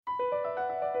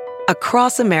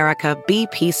Across America,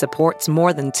 BP supports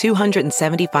more than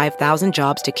 275,000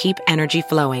 jobs to keep energy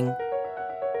flowing.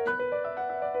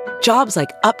 Jobs like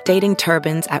updating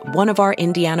turbines at one of our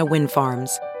Indiana wind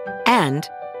farms and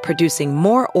producing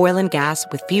more oil and gas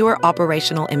with fewer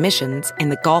operational emissions in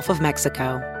the Gulf of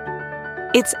Mexico.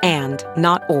 It's and,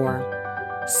 not or.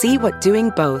 See what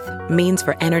doing both means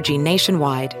for energy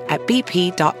nationwide at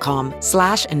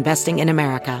bp.com/investing in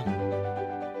America.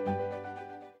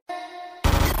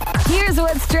 Here's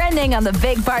what's trending on the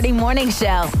Big Party Morning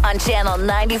Show on Channel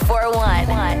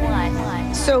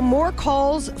 94.1. So more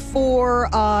calls for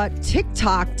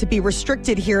TikTok to be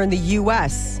restricted here in the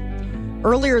U.S.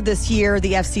 Earlier this year,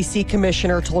 the FCC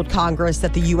commissioner told Congress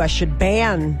that the U.S. should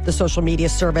ban the social media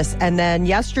service. And then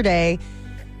yesterday,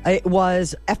 it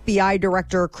was FBI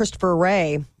Director Christopher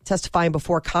Wray testifying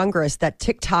before Congress that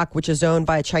TikTok, which is owned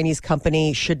by a Chinese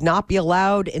company, should not be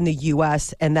allowed in the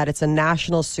U.S. and that it's a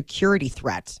national security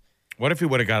threat. What if he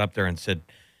would have got up there and said,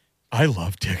 I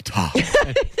love TikTok?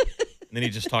 And then he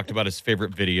just talked about his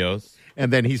favorite videos.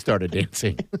 And then he started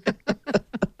dancing.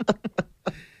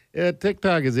 Yeah,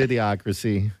 TikTok is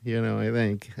idiocracy, I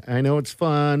think. I know it's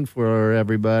fun for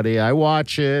everybody. I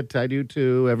watch it. I do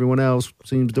too. Everyone else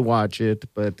seems to watch it,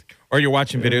 but... Or you're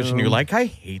watching videos and you're like, I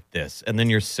hate this. And then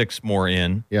you're 6 more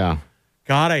in. Yeah.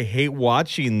 God, I hate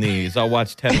watching these. I'll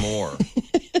watch 10 more.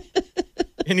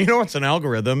 And it's an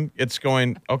algorithm. It's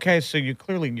going, okay, so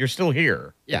you're still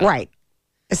here. Yeah. Right.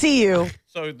 I see you.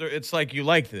 So it's like you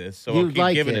like this, so You I'll keep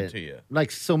like giving it to you.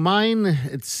 So mine,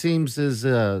 it seems, is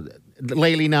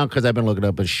lately now, because I've been looking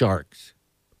up, is sharks.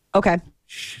 Okay.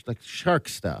 Like shark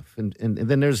stuff. And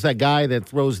then there's that guy that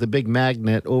throws the big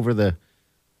magnet over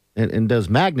and does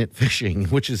magnet fishing,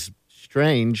 which is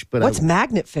strange. But What's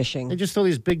magnet fishing? They just throw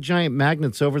these big giant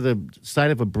magnets over the side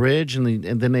of a bridge, and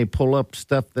then they pull up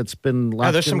stuff that's been locked in the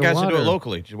water. There's some guys that do it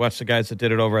locally. Did you watch the guys that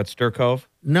did it over at Stir Cove?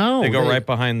 No. They go right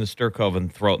behind the Stir Cove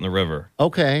and throw it in the river.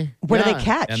 Okay. What do they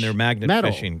catch? And they're magnet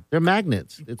Metal. fishing. They're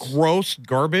magnets. It's Gross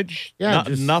garbage. Yeah,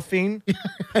 nothing.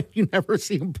 You never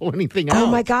see them pull anything out. Oh,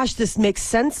 my gosh, this makes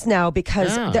sense now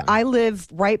because I live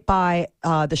right by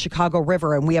the Chicago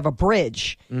River, and we have a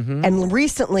bridge. Mm-hmm. And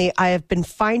recently, I have been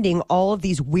finding all of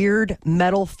these weird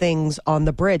metal things on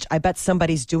the bridge. I bet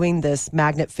somebody's doing this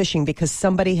magnet fishing because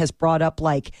somebody has brought up,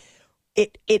 like,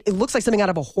 it looks like something out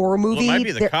of a horror movie. Well, it might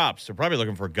be the cops. They're probably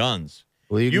looking for guns.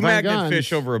 Well, you magnet guns.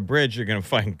 fish over a bridge, you're going to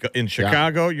find, in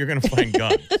Chicago, you're going to find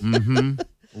guns. Mm-hmm.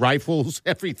 Rifles,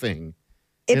 everything.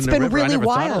 It's been river. really I never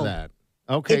wild. thought of that.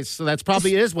 Okay, so that's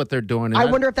probably is what they're doing. I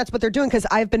wonder if that's what they're doing because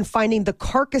I've been finding the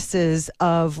carcasses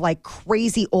of like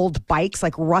crazy old bikes,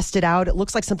 like rusted out. It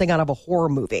looks like something out of a horror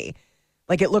movie.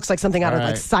 Like it looks like something out of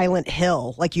like Silent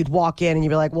Hill. Like you'd walk in and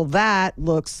you'd be like, well, that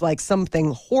looks like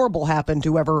something horrible happened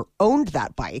to whoever owned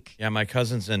that bike. Yeah, my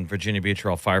cousins in Virginia Beach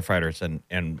are all firefighters, and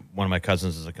one of my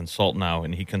cousins is a consultant now,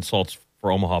 and he consults for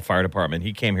Omaha Fire Department.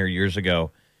 He came here years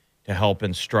ago to help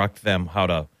instruct them how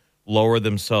to lower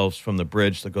themselves from the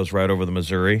bridge that goes right over the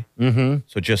Missouri. Mm-hmm.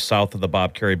 So just south of the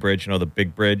Bob Carey Bridge, the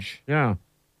big bridge. Yeah.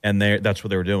 And that's what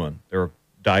they were doing. They were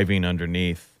diving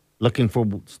underneath. Looking for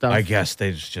stuff. I guess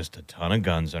there's just a ton of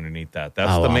guns underneath that.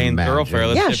 That's Oh, the main imagine. thoroughfare.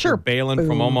 Let's Yeah, say if sure. you're bailing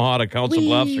from Omaha to Council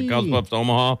Bluffs or Council Bluffs to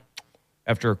Omaha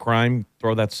after a crime,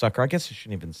 throw that sucker. I guess I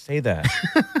shouldn't even say that.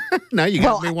 Now you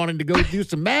got me wanting to go do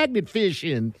some magnet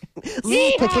fishing.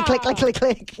 Click, click, click, click, click,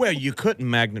 click. Well, you couldn't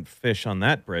magnet fish on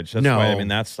that bridge. That's No. why,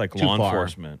 that's like Too law far.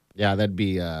 enforcement. Yeah, that'd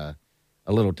be a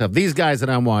little tough. These guys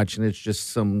that I'm watching, it's just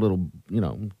some little,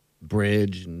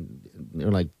 bridge, and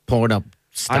they're like pulling up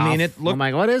stuff. I mean, I'm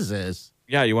like, what is this?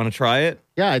 Yeah, you want to try it?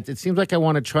 Yeah, it seems like I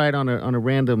want to try it on a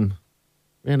random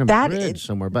bridge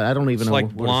somewhere, but I don't even It's know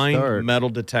like where to start. blind metal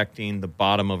detecting the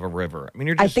bottom of a river. I mean,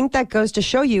 you're I just... think that goes to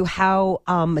show you how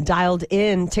dialed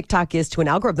in TikTok is to an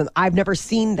algorithm. I've never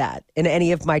seen that in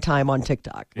any of my time on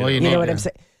TikTok. Well, you know what I'm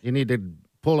saying? You need to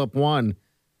pull up one.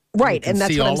 Right, can and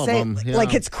that's see what I'm all of saying. them, yeah.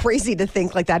 Like, it's crazy to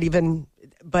think like that even,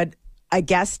 but I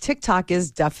guess TikTok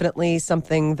is definitely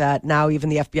something that now even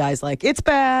the FBI is like, it's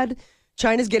bad.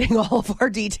 China's getting all of our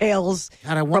details.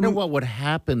 God, I wonder what would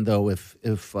happen, though, if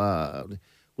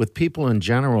with people in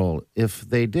general, if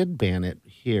they did ban it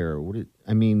here.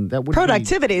 That would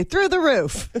Productivity through the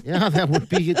roof. Yeah, that would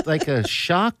be like a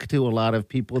shock to a lot of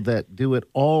people that do it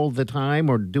all the time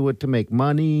or do it to make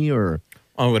money or...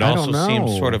 Oh, it would I also don't seem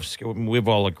know. sort of... We've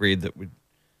all agreed that we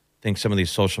think some of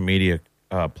these social media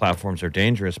platforms are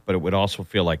dangerous, but it would also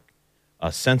feel like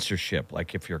censorship,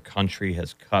 like if your country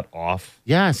has cut off...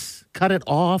 Yes, cut it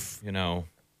off.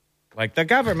 Like the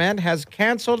government has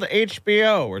canceled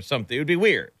HBO or something. It would be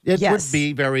weird. It Yes. would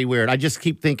be very weird. I just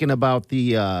keep thinking about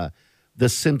the The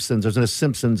Simpsons. There's a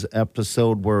Simpsons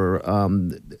episode where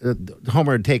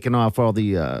Homer had taken off all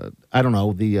the,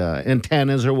 the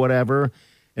antennas or whatever,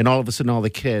 and all of a sudden all the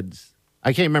kids,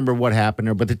 I can't remember what happened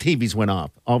there, but the TVs went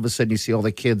off. All of a sudden you see all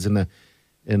the kids in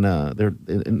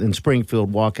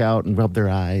Springfield walk out and rub their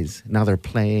eyes. Now they're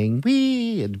playing.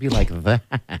 It'd be like that.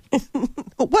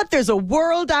 What? There's a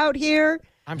world out here?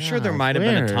 I'm sure there might have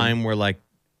been a time where, like,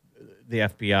 the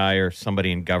FBI or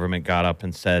somebody in government got up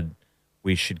and said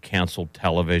we should cancel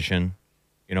television.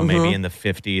 You know, maybe in the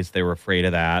 50s they were afraid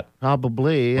of that.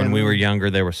 Probably. When we were younger,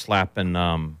 they were slapping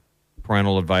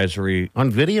parental advisory on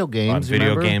video games.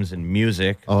 Games and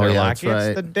music. Oh, They're yeah, like, that's right.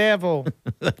 It's the devil.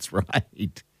 That's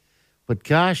right. But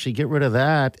gosh, you get rid of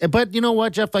that. But you know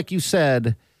what, Jeff? Like you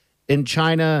said, in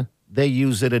China, they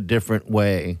use it a different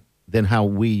way than how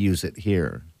we use it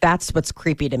here. That's what's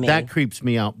creepy to me. That creeps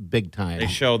me out big time. They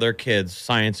show their kids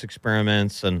science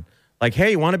experiments and like,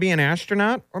 hey, you want to be an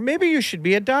astronaut? Or maybe you should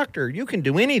be a doctor. You can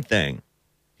do anything.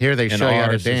 Here they show you how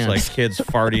to dance. It's like kids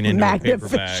farting into a paper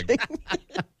bag.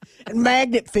 And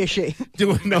magnet fishing.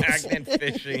 Magnet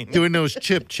fishing. Doing those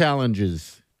chip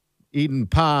challenges. Eating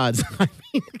pods. I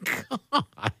mean, God.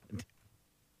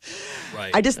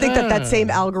 Right. I just think that same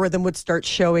algorithm would start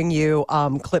showing you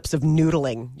clips of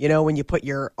noodling, you know, when you put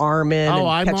your arm in and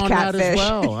I'm catch on catfish. that as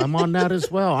well. I'm on that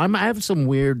as well. I have some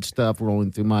weird stuff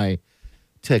rolling through my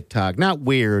TikTok. Not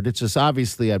weird. It's just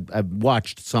obviously I've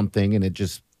watched something and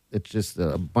it's just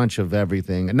a bunch of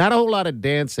everything. And not a whole lot of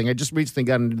dancing. I just recently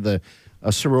got into the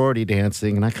sorority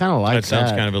dancing, and I kind of like that. That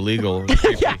sounds kind of illegal.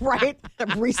 Yeah, right?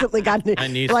 I've recently gotten My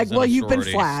niece like, is in well, a you've been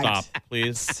sorority. flagged. Stop,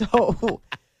 please. So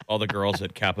all the girls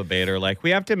at Kappa Beta are like, we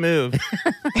have to move.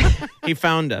 He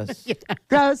found us.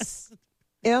 gross.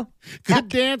 Yeah. Good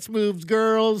dance moves,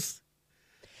 girls.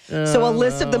 So a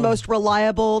list of the most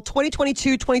reliable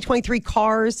 2022, 2023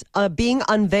 cars being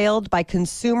unveiled by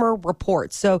Consumer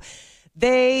Reports. So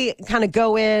they kind of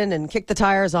go in and kick the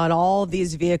tires on all of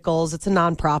these vehicles. It's a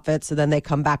nonprofit. So then they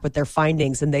come back with their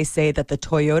findings and they say that the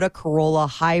Toyota Corolla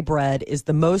Hybrid is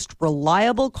the most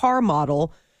reliable car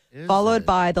model, followed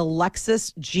by the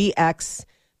Lexus GX,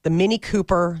 the Mini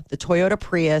Cooper, the Toyota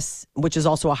Prius, which is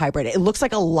also a hybrid. It looks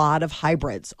like a lot of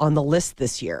hybrids on the list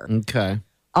this year. Okay.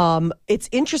 It's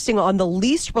interesting on the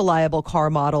least reliable car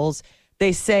models.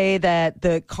 They say that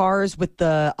the cars with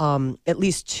the at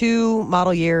least 2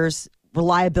 model years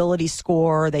reliability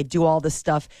score, they do all this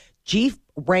stuff. Jeep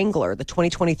Wrangler, the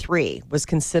 2023, was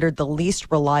considered the least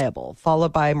reliable,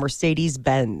 followed by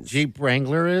Mercedes-Benz. Jeep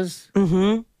Wrangler is?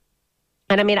 Mm-hmm.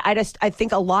 And I mean, I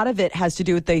think a lot of it has to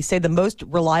do with, they say the most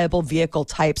reliable vehicle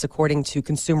types, according to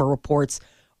Consumer Reports,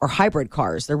 are hybrid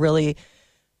cars. They're really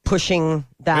pushing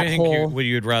that whole... Would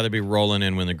you'd rather be rolling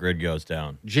in when the grid goes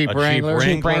down? Jeep Wrangler?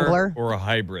 Jeep Wrangler? Or a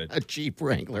hybrid? A Jeep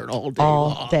Wrangler all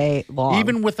day long.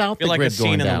 Even without the like grid a scene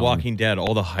going in down. The Walking Dead,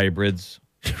 all the hybrids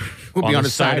will be on the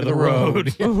side of the road.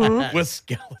 Mm-hmm. With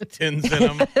skeletons in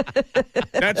them.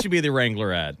 That should be the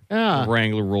Wrangler ad. Yeah. The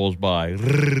Wrangler rolls by.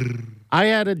 I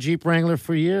had a Jeep Wrangler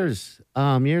for years.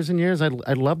 Years and years. I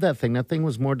love that thing. That thing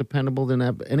was more dependable than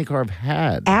any car I've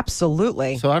had.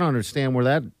 Absolutely. So I don't understand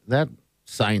where that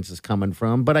science is coming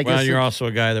from. But I guess you're also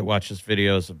a guy that watches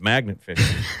videos of magnet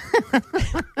fishing.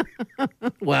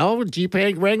 Well, Jeep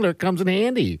Wrangler comes in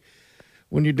handy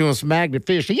when you're doing some magnet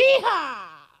fishing. Yeehaw!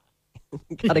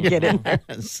 Gotta get in there.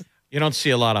 Yes. You don't see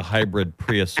a lot of hybrid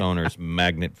Prius owners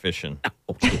magnet fishing.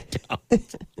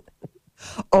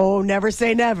 Oh, never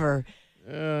say never.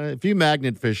 If you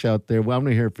magnet fish out there, well, I'm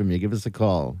going to hear from you. Give us a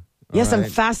call. Yes, All I'm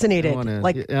right? fascinated.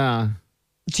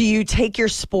 Do you take your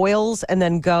spoils and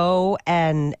then go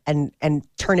and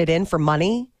turn it in for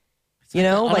money? You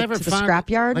know, I'll like never to the find-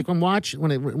 scrapyard? Like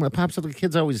when it pops up, the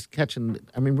kids are always catching.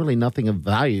 I mean, really nothing of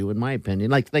value, in my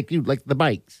opinion. Like the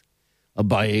bikes, a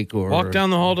bike or Walk down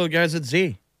the hall to the guys at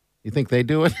Z. You think they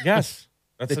do it? Yes,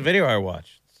 that's the video I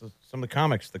watched. Some of the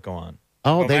comics that go on.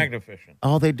 Oh, they magnet fishing.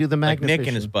 Oh, they do the Like magnet Nick fishing.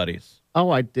 and his buddies.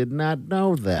 Oh, I did not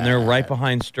know that. And they're right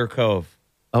behind Stir Cove.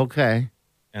 Okay.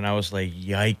 And I was like,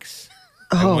 yikes.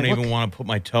 Oh, I wouldn't even want to put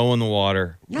my toe in the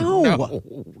water. No.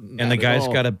 And the guy's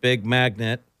got a big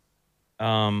magnet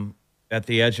at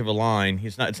the edge of a line.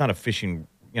 It's not a fishing,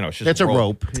 it's just It's a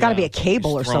rope. It's got to be a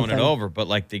cable or He's throwing something. it over, but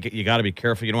like you got to be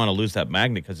careful. You don't want to lose that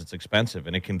magnet because it's expensive,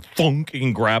 and it can thunk. You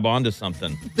can grab onto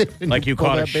something, like you Pull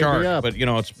caught a that baby shark, up. but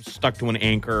it's stuck to an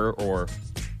anchor or.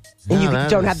 And you that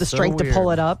don't is have the so strength to pull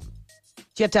weird. it up. Do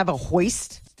you have to have a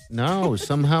hoist? No,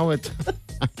 somehow it.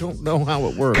 I don't know how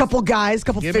it works. Couple guys,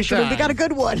 couple Give it fishermen. We time. got a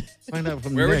good one. Find out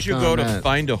from Where Nick would you on go to that.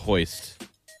 find a hoist?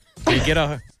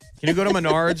 Can you go to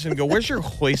Menards and go? Where's your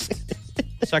hoist?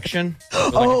 section.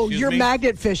 Oh, you're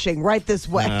magnet fishing right this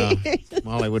way.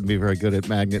 Molly wouldn't be very good at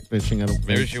magnet fishing. I don't think.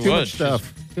 Maybe she Too would. much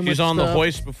stuff. She's on the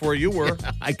hoist before you were.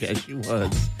 I guess she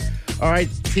was. All right,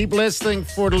 keep listening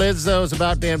for Lizzo's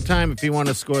About Damn Time if you want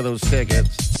to score those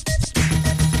tickets.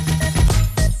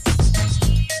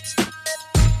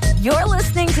 You're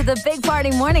listening to the Big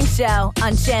Party Morning Show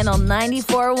on Channel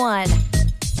 94.1.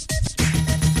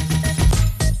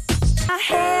 My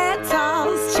head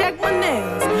toss, check my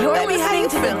nails. You're Baby, how listening you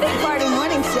to the feeling? Big Party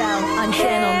Morning Show on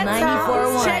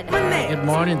Channel Check 94.1. my nails. Good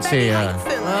morning to Baby, you. how you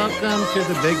feeling? Welcome to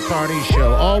the Big Party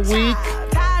Show. All week,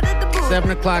 Tired of the booty.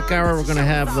 7 o'clock hour, we're going to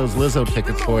have those Lizzo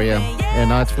tickets for you. And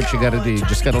that's what you got to do. You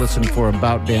just got to listen for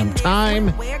About Damn Time.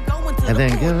 And then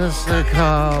give us a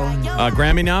call.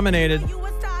 Grammy nominated.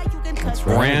 That's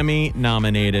right. Grammy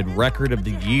nominated Record of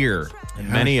the Year and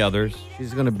many others.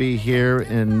 She's going to be here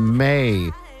in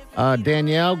May.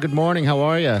 Danielle, good morning. How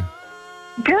are you?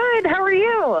 Good. How are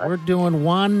you? We're doing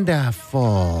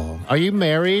wonderful. Are you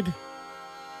married?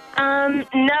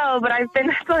 No, but I've been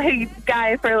with a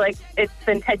guy for it's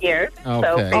been 10 years.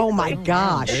 Okay. Oh, my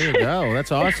gosh. There you go.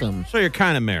 That's awesome. So you're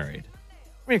kind of married.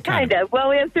 I mean, Kind of. Well,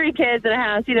 we have 3 kids and a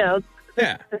house,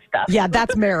 Yeah. the stuff. Yeah,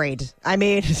 that's married. I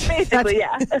mean, Basically,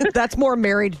 yeah. that's more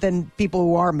married than people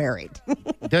who are married.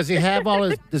 Does he have all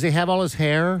his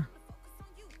hair?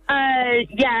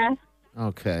 Yeah.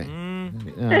 Okay.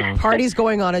 Oh. Party's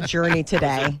going on a journey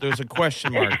today. There's a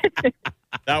question mark.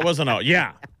 That wasn't all.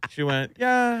 Yeah. She went,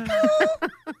 yeah,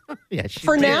 Yeah, she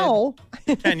For did. now.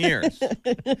 10 years. I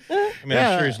mean,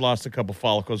 Yeah. I'm sure he's lost a couple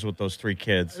follicles with those 3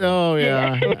 kids. Oh,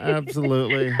 yeah,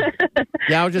 absolutely.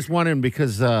 Yeah, I was just wondering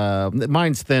because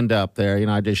mine's thinned up there.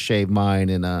 I just shaved mine,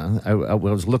 and I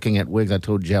was looking at wigs. I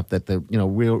told Jeff that the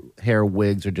real hair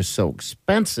wigs are just so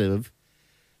expensive.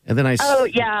 And then Oh,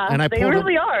 yeah. and I They pulled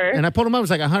really them, are. And I pulled them up. It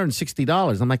was like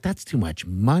 $160. I'm like, that's too much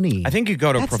money. I think you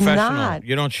go to a That's professional. not.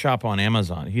 You don't shop on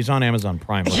Amazon. He's on Amazon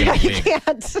Prime. Look Yeah, at you me.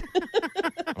 can't.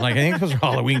 I think those are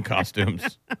Halloween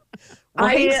costumes.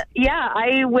 Right?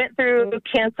 I went through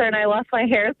cancer and I lost my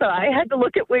hair, so I had to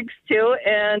look at wigs too.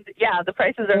 And yeah, the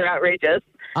prices are outrageous.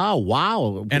 Oh,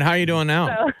 wow. And how are you doing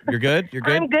now? You're good? You're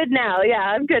good? I'm good now. Yeah,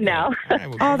 I'm good now. All right,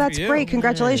 well, Oh, good that's for you. great.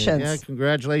 Congratulations. Yeah,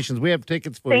 congratulations. We have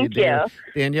tickets for Thank you, you.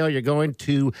 Danielle. You're going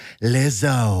to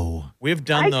Lizzo. We've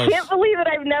done I those. can't believe it.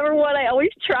 I've never won. I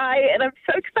always try, and I'm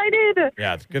so excited.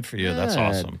 Yeah, it's good for you. That's Good.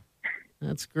 awesome.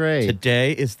 That's great.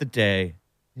 Today is the day.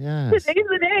 Yes. Today's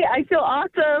the day. I feel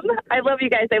awesome. I love you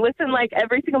guys. I listen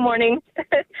every single morning.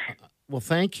 Well,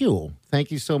 thank you.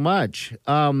 Thank you so much.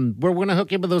 We're going to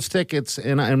hook you up with those tickets,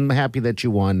 and I'm happy that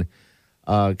you won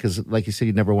because, like you said,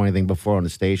 you never won anything before on the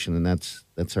station, and that's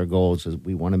our goal is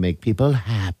we want to make people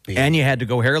happy. And you had to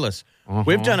go hairless.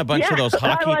 We've done a bunch of those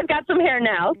hockey. Well, I've got some hair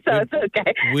now, so it's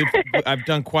okay. I've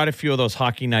done quite a few of those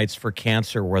hockey nights for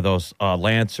cancer where those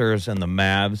Lancers and the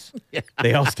Mavs,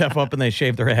 they all step up and they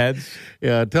shave their heads.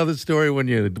 Yeah, tell the story when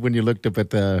you looked up at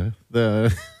the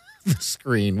the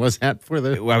screen. Was that for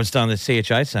the? I was down at the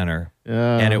CHI Center,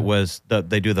 and it was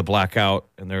they do the blackout,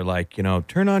 and they're like,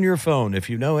 turn on your phone if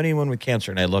you know anyone with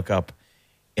cancer. And I look up,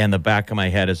 and the back of my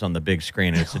head is on the big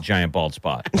screen, and it's a giant bald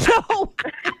spot. No.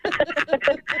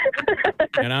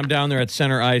 And I'm down there at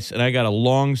center ice, and I got a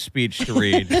long speech to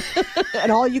read.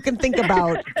 And all you can think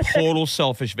about. Total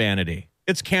selfish vanity.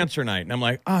 It's cancer night, and I'm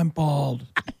like, I'm bald.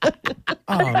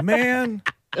 Oh, man.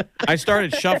 I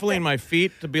started shuffling my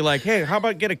feet to be like, hey, how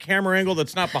about get a camera angle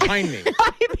that's not behind me?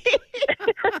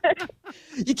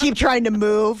 You keep trying to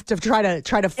move to try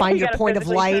to find You your gotta point of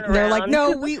physically light, turn and they're like, around.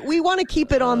 "No, we want to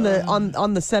keep it on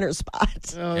the center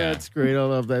spot." Oh, Yeah. that's great. I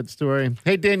love that story.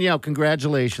 Hey, Danielle,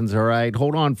 congratulations. All right,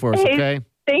 hold on for us, Hey, okay?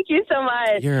 Thank you so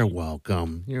much. You're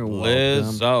welcome. You're welcome.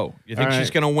 Lizzo. You think All she's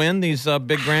right. going to win these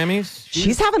big Grammys?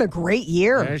 She's having a great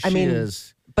year. There I she mean,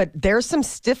 is. but there's some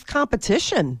stiff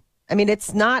competition. I mean,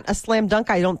 it's not a slam dunk.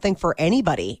 I don't think for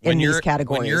anybody in these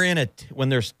categories. When you're in when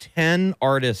there's 10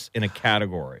 artists in a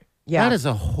category. yeah, That is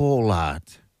a whole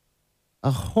lot.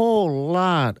 A whole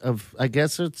lot of. I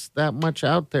guess it's that much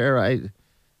out there.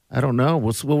 I don't know.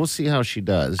 We'll see how she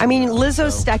does. I mean,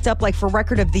 Lizzo's stacked up for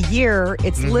record of the year.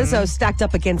 It's Mm-hmm. Lizzo stacked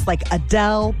up against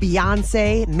Adele,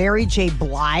 Beyonce, Mary J.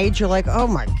 Blige. You're like, oh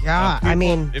my god. I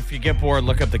mean, If you get bored,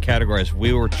 look up the categories.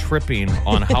 We were tripping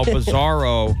on how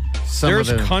bizarro. Some of There's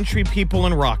the- country people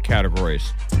in rock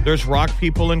categories. There's rock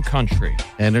people in country.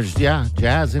 and there's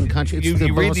jazz in country. It's You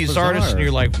the read most these bizarre. artists and you're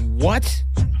like, what?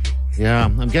 Yeah,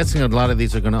 I'm guessing a lot of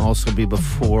these are going to also be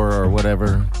before or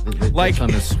whatever. Like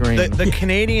on the screen. the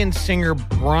Canadian singer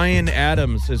Bryan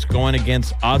Adams is going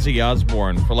against Ozzy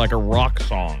Osbourne for a rock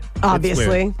song.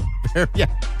 obviously, yeah,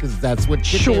 because that's what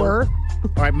you sure.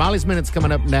 All right, Molly's Minute's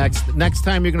coming up next. Next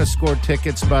time you're going to score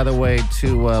tickets, by the way,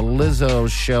 to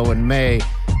Lizzo's show in May.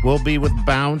 We'll be with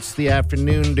Bounce, the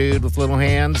afternoon dude with little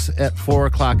hands at 4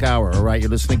 o'clock hour. All right, you're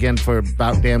listening again for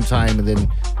about damn time, and then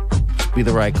be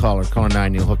the right caller. Call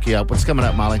 9, he'll hook you up. What's coming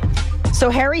up, Molly?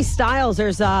 So Harry Styles,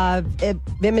 there's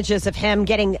images of him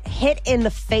getting hit in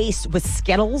the face with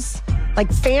Skittles.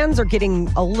 Like, fans are getting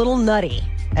a little nutty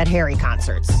at Harry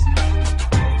concerts.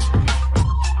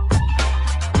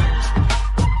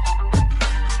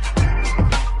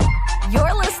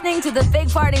 You're listening to the Big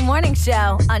Party Morning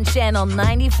Show on Channel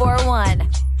 94.1.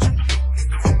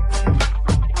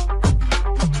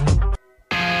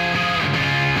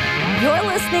 You're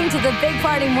listening to the Big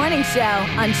Party Morning Show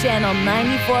on Channel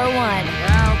 94.1.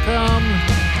 Welcome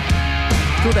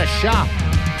to the shop.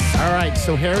 All right,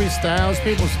 so Harry Styles,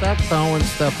 people stop throwing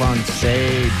stuff on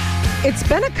stage. It's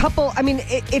been a couple,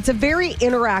 it's a very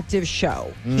interactive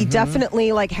show. He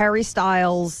definitely, like Harry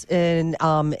Styles in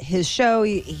his show,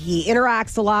 he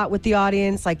interacts a lot with the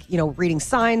audience, like, reading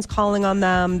signs, calling on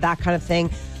them, that kind of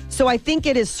thing. So I think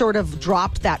it has sort of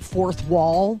dropped that fourth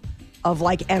wall of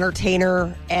like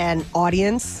entertainer and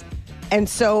audience. And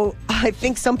so I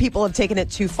think some people have taken it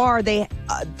too far. They,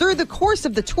 through the course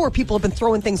of the tour, people have been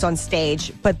throwing things on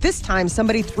stage. But this time,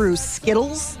 somebody threw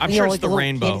Skittles. I'm sure it's the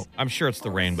rainbow. I'm sure it's the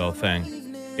rainbow thing.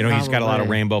 He's got a lot of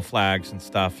rainbow flags and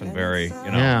stuff, and very,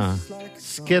 Yeah,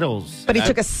 Skittles. But he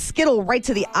took a Skittle right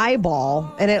to the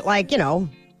eyeball, and it,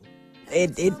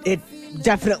 it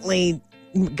definitely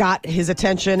got his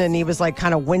attention, and he was like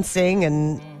kind of wincing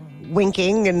and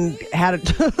winking and had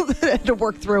to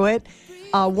work through it.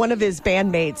 One of his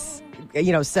bandmates,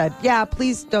 said, yeah,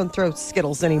 please don't throw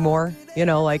Skittles anymore.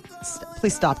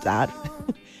 Please stop that.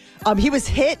 He was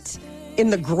hit in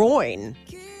the groin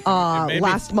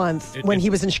last month when he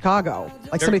was in Chicago.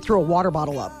 Like somebody threw a water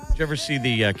bottle up. Did you ever see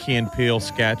the Key and Peele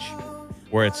sketch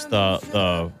where it's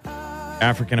the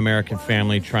African-American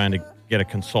family trying to get a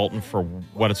consultant for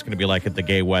what it's going to be like at the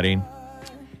gay wedding?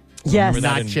 Yes.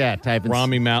 Not yet.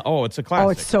 Rami Malek. Oh, it's a classic. Oh,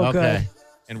 it's so good.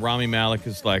 And Rami Malek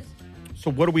is like, so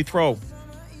what do we throw?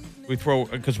 We throw,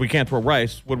 because we can't throw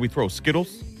rice. What do we throw?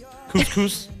 Skittles?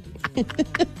 Couscous?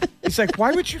 He's like,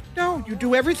 why would you? No, you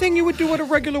do everything you would do at a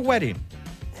regular wedding.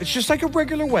 It's just like a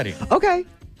regular wedding. Okay.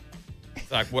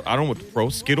 It's like, what? I don't want to throw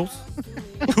Skittles?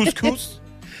 Couscous?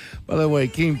 By the way,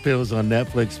 Key and Peele's on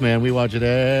Netflix, man. We watch it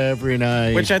every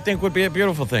night. Which I think would be a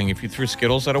beautiful thing if you threw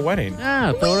Skittles at a wedding.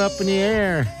 Yeah, throw it up in the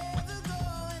air.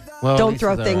 Well, don't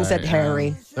throw things at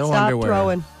Harry. Stop underwear.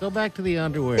 throwing. Go back to the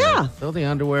underwear. Yeah. Throw the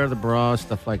underwear, the bra,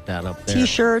 stuff like that up there.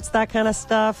 T-shirts, that kind of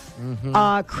stuff.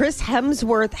 Chris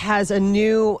Hemsworth has a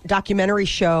new documentary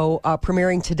show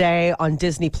premiering today on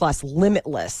Disney Plus,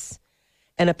 Limitless.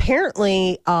 And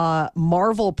apparently,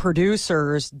 Marvel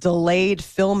producers delayed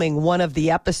filming one of the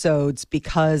episodes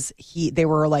because they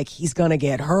were like, he's going to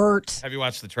get hurt. Have you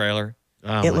watched the trailer?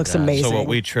 Oh, it looks amazing. So what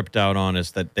we tripped out on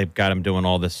is that they've got him doing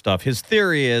all this stuff. His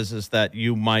theory is that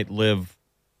you might live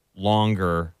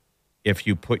longer if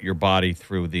you put your body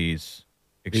through these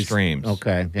extremes.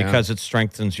 Okay. Yeah. Because it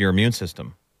strengthens your immune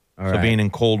system. All so right. being in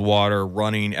cold water,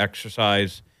 running,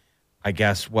 exercise, I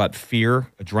guess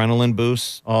fear, adrenaline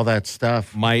boosts, all that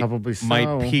stuff might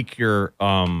peak your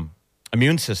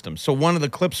immune system. So one of the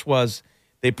clips was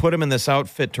they put him in this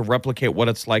outfit to replicate what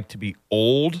it's like to be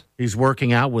old. He's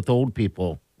working out with old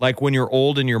people. Like when you're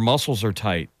old and your muscles are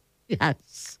tight.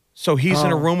 Yes. So he's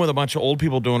in a room with a bunch of old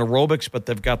people doing aerobics, but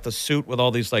they've got the suit with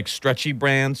all these like stretchy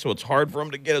bands, so it's hard for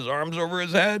him to get his arms over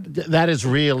his head. That is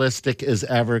realistic as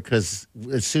ever, because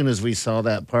as soon as we saw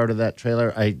that part of that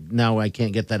trailer, I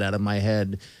can't get that out of my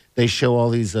head. They show all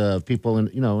these people in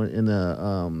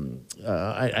the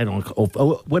I don't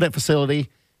know what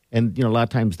facility. And, a lot of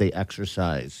times they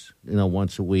exercise,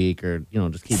 once a week or,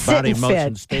 just keep body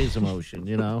motion stays in motion,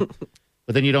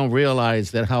 But then you don't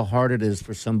realize that how hard it is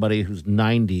for somebody who's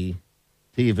 90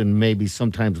 to even maybe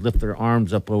sometimes lift their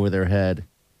arms up over their head.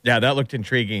 Yeah, that looked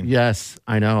intriguing. Yes,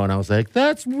 I know. And I was like,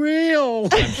 that's real.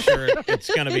 I'm sure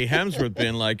it's going to be Hemsworth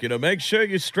being like, make sure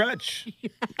you stretch.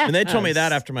 Yes. And they told me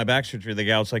that after my back surgery. The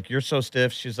gal was like, you're so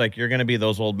stiff. She's like, you're going to be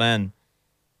those old men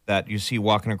that you see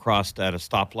walking across at a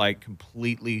stoplight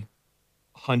completely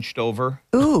hunched over.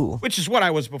 Ooh. Which is what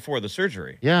I was before the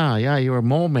surgery. Yeah, you were a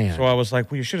mole man. So I was like,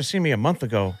 well, you should have seen me a month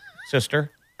ago,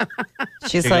 sister.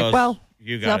 She's like, goes, well,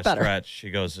 you got to stretch.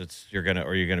 She goes, you're going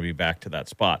to be back to that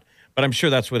spot. But I'm sure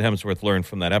that's what Hemsworth learned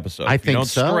from that episode. I if think you don't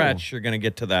so. stretch, you're going to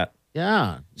get to that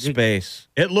space.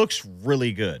 It looks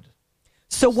really good.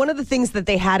 So one of the things that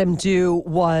they had him do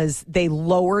was they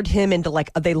lowered him into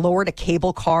they lowered a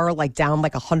cable car down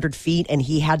 100 feet, and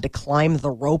he had to climb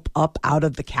the rope up out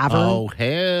of the cavern. Oh,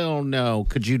 hell no.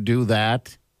 Could you do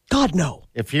that? God, no.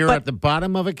 If you're at the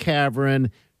bottom of a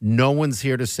cavern, no one's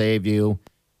here to save you.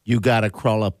 You got to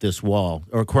crawl up this wall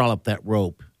or crawl up that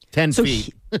rope. 10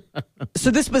 feet.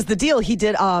 So this was the deal. He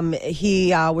did.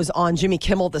 He was on Jimmy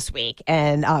Kimmel this week,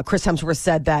 and Chris Hemsworth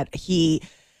said that he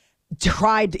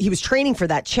was training for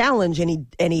that challenge,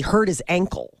 and he hurt his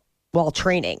ankle while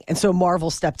training. And so Marvel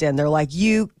stepped in. They're like,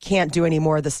 you can't do any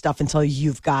more of this stuff until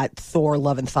you've got Thor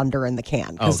Love and Thunder in the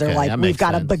can. Because they're like, we've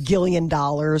got $1 billion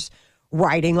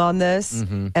riding on this.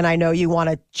 Mm-hmm. And I know you want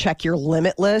to check your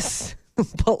Limitless,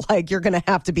 but you're going to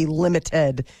have to be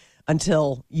limited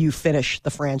until you finish the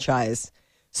franchise.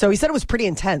 So he said it was pretty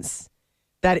intense.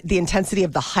 That the intensity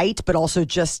of the height, but also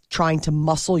just trying to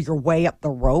muscle your way up the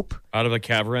rope. Out of a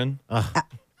cavern?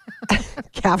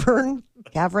 Cavern?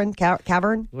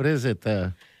 What is it?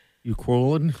 You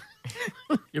crawling?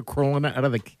 You're crawling out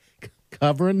of the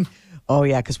cavern? Oh,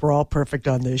 yeah, because we're all perfect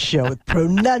on this show with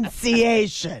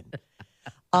pronunciation.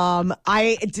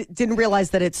 I didn't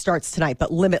realize that it starts tonight,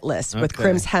 but Limitless with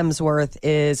Chris Hemsworth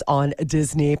is on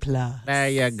Disney+. There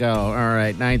you go. All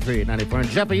right, 93, 94.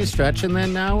 Jeff, are you stretching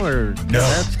then now? Or no.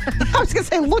 I was going to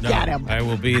say, look at him. I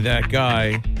will be that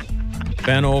guy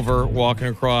bent over, walking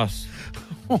across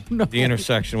the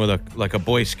intersection with a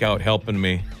Boy Scout helping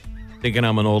me, thinking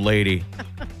I'm an old lady.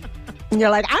 And you're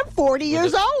like, I'm 40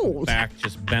 years old. Back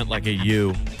just bent like a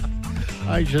U.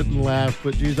 I shouldn't laugh,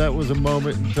 but geez, that was a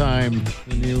moment in time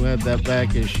when you had that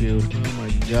back issue. Oh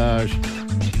my gosh.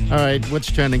 All right,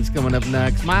 what's trending's coming up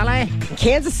next? Molly?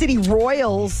 Kansas City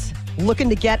Royals looking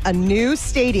to get a new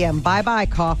stadium. Bye-bye,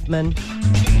 Kaufman.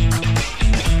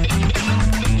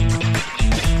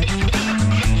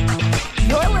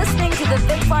 You're listening to the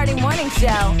Big Party Morning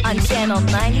Show on Channel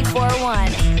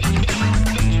 94.1.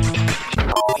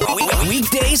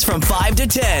 Weekdays from 5 to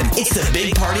 10. It's the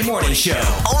Big Party Morning Show.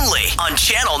 Only on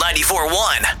Channel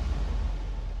 94.1.